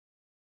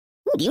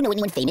Ooh, do you know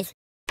anyone famous?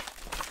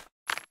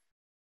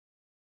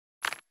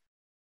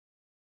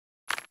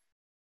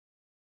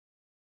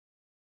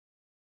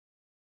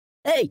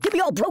 Hey, get me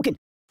all broken!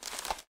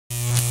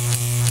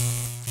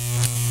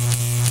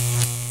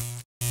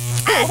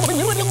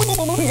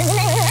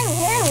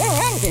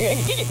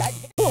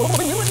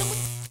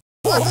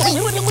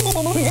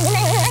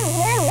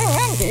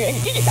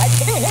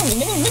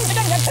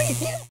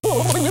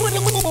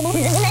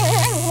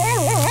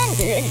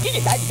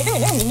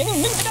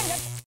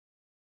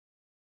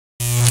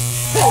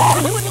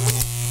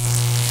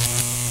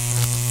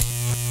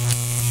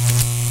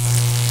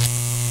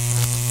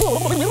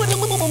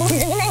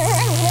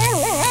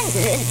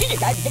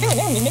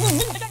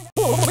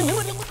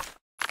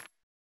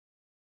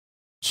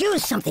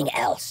 Choose something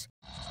else.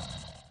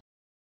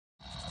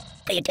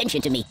 Pay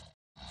attention to me.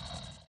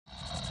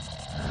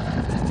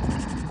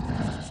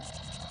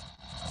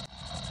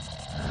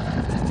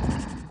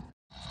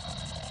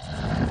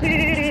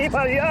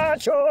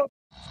 Payaso!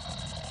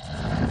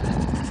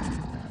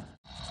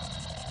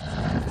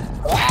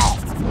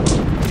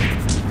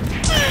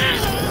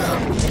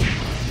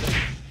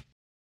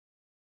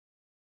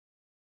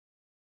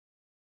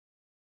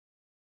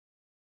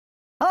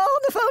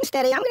 Hold the phone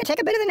steady. I'm gonna take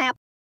a bit of a nap.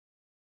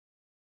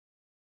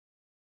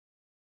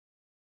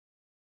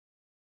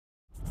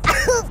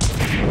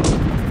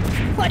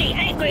 Buddy,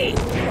 angry!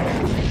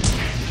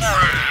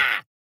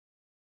 Ah!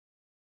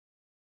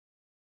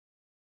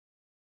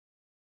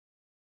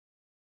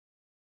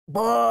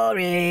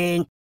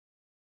 Boring.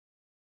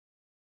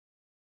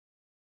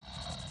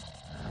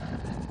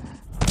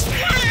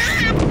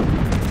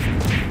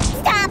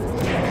 Stop!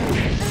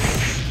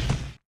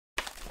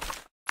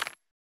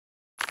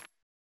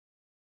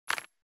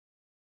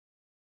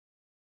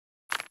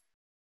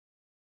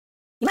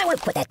 You might want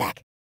to put that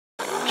back.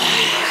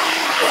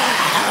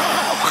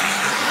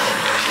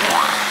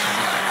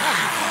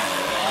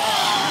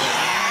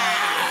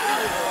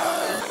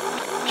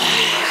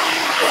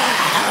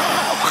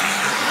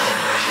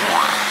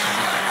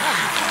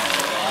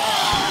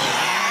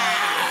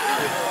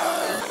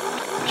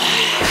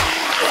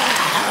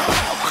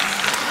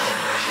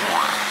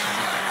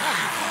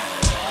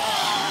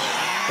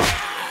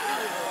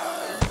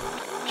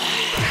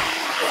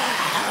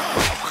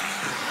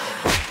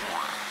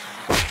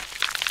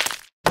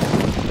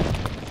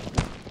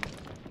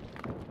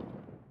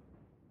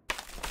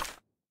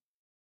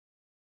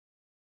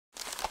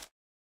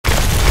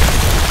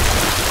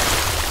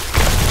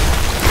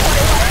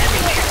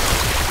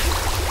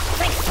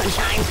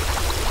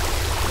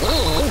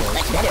 Ooh,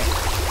 that's better.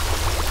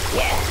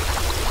 Yeah.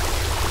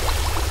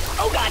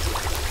 Oh, God.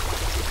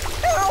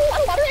 Oh,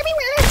 I'm water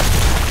everywhere.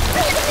 Oh,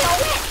 you're getting all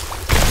wet.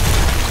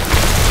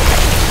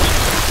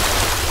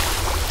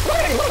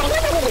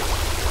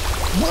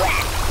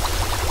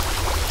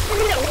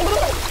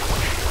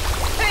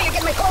 Hey, you're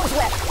getting my clothes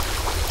wet.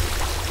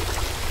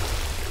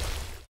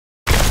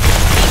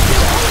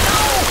 Oh, no.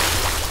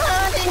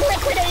 I'm being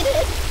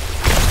liquidated.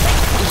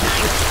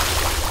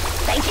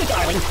 Thank you,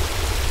 darling.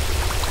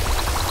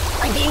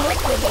 I'm being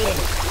liquidated.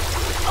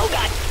 Oh,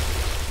 God.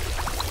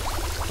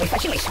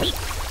 Refreshingly sweet.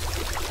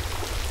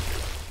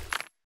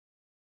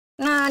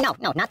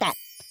 No, not that.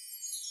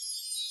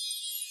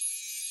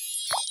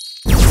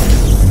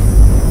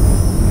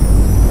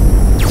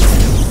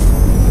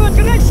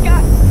 Matryoshka!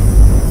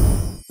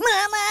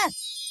 Mama!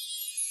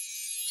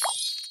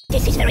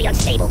 This is very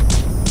unstable.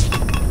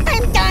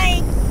 I'm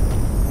dying!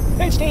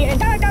 It's the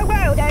end of the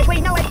world as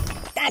we know it.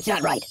 That's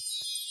not right.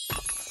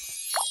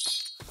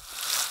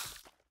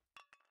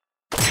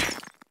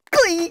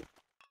 Glee!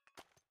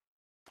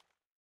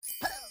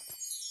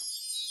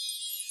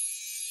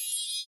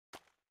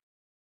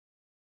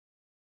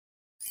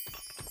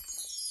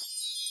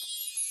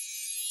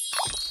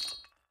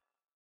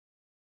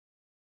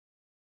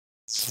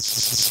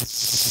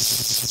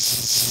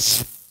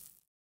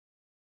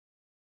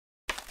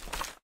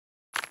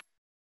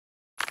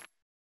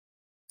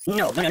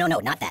 No,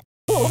 not that.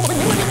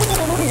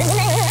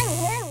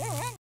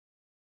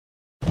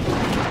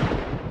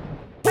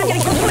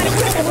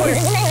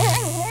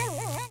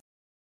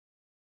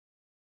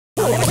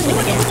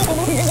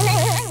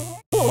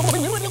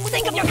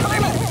 Think of your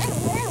karma!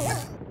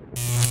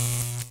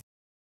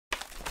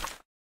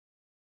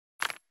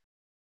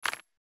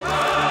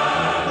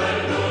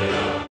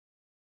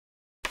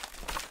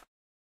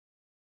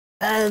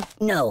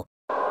 No.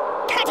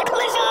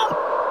 Cataclysm!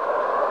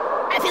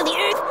 I feel the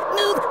earth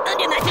move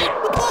under my feet.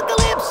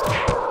 Apocalypse!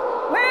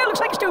 Well, looks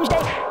like it's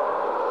doomsday.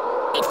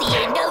 It's the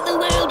end of the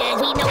world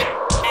as we know it.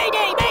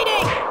 Mayday,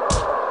 mayday!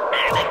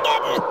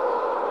 Armageddon!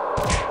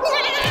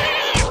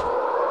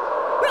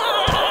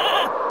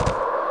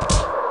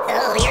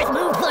 Oh, the earth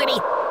moved for me.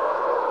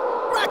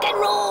 Rock and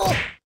roll!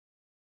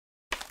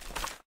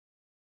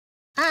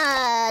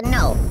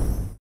 No.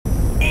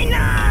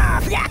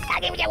 Enough!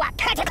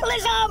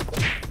 Cataclysm!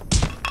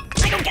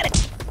 I don't get it.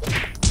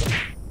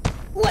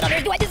 What on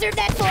earth do I deserve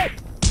that for?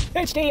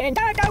 It's the end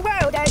of the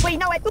world as we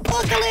know it.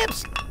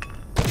 Apocalypse!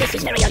 This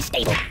is very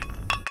unstable.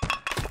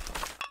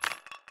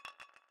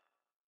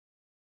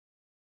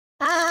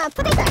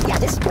 Put it back. Yeah,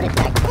 just put it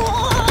back.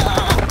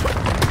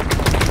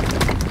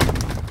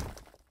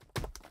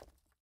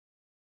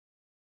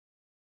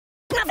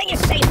 Nothing is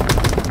safe.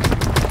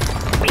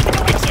 Read the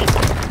directions.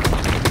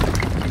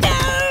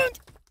 Don't!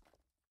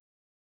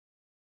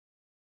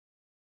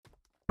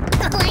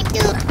 Oh, I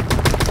do.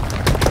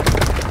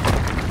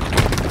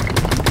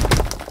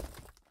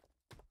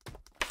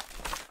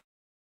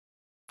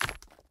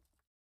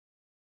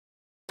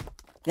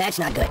 That's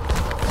not good.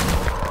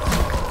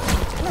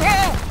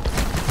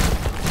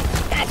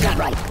 That's not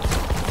right.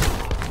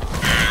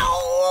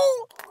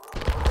 Ow!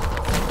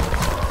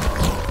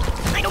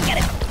 I don't get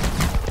it.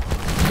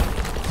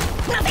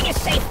 Nothing is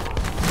safe.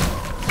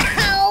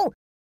 Ow!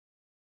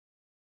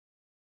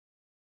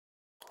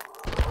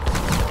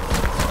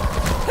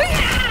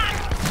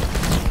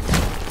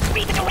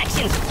 Read the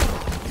directions.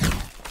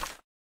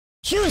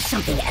 Choose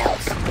something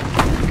else.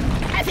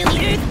 I feel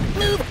the earth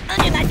move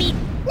under my feet.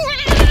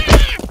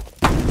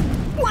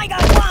 My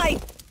God, why?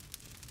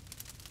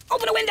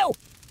 Open a window.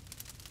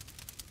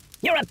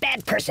 You're a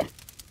bad person.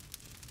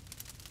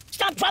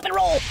 Stop, drop, and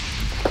roll.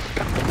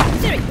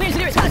 Siri, where's the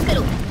nearest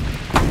hospital?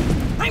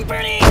 I'm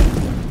burning!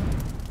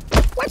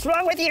 What's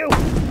wrong with you?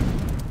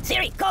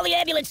 Siri, call the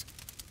ambulance.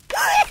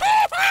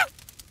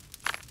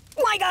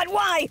 My God,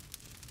 why?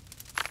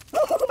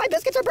 Oh, my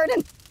biscuits are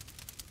burning.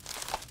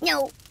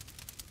 No.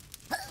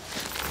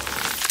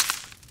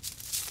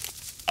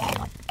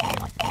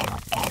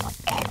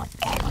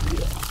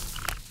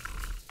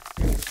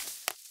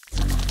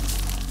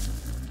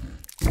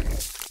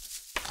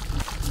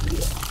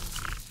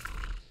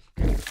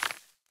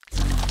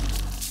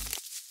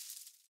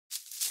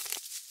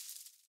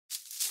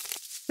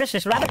 This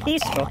is rather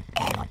peaceful.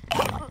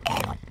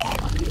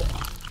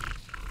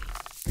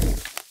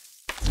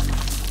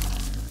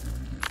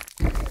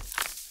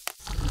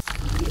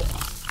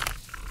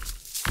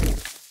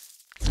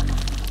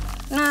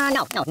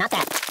 No, not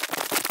that.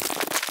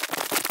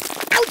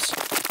 Ouch!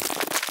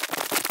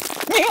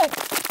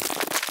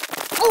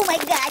 Oh my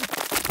God!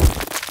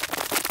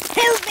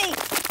 Help me!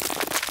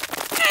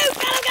 Oh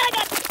God!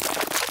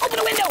 Open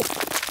the window!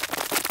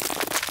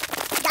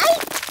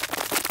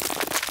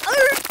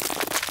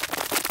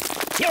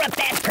 You're a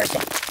bad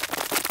person.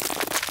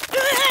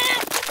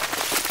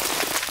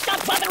 Stop,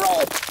 drop, and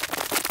roll.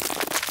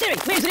 Siri,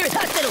 where's the nearest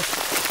hospital?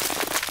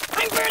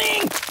 I'm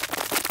burning!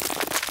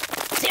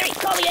 Siri,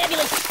 call the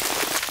ambulance.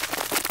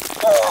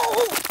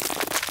 Oh!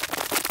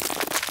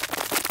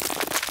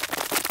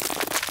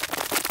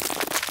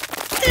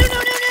 No!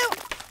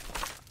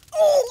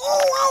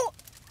 Oh!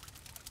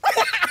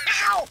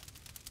 Ow!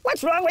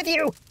 What's wrong with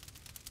you?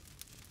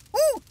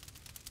 Ooh.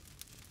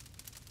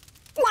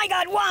 My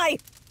God, why?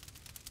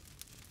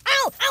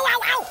 Ow!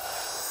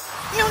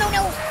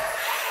 No!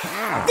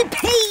 The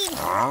pain!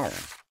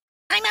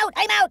 I'm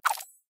out!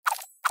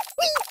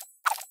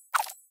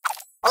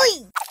 Oi!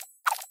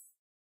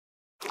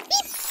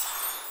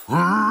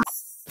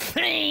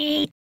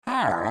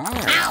 Ow!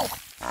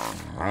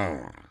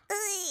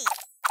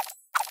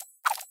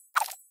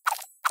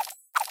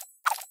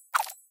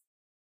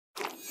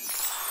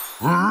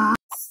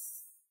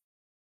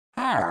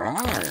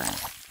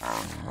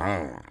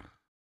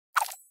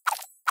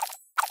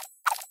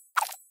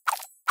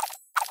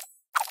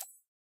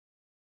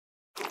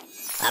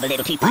 I'm a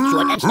little teapot,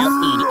 short and stout.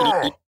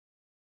 Eat.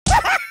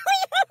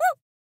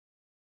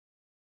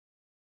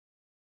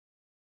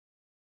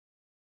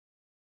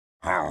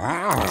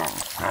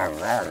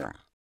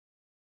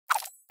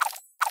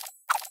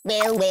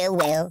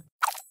 Well.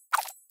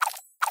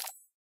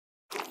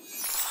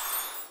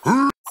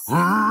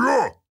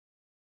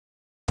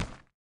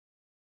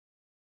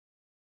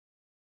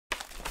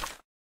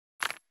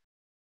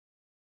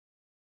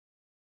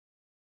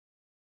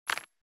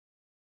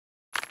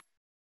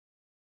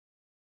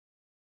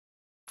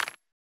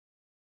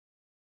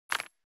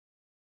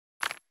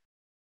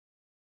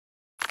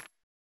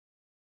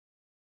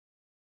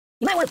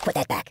 You might want to put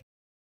that back.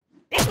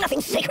 There's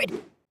nothing sacred.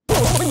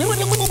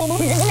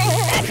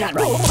 That's not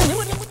right.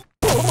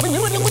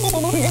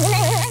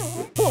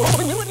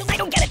 I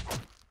don't get it.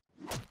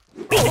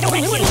 Read the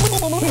directions.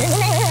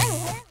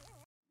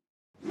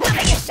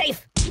 Nothing is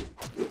safe.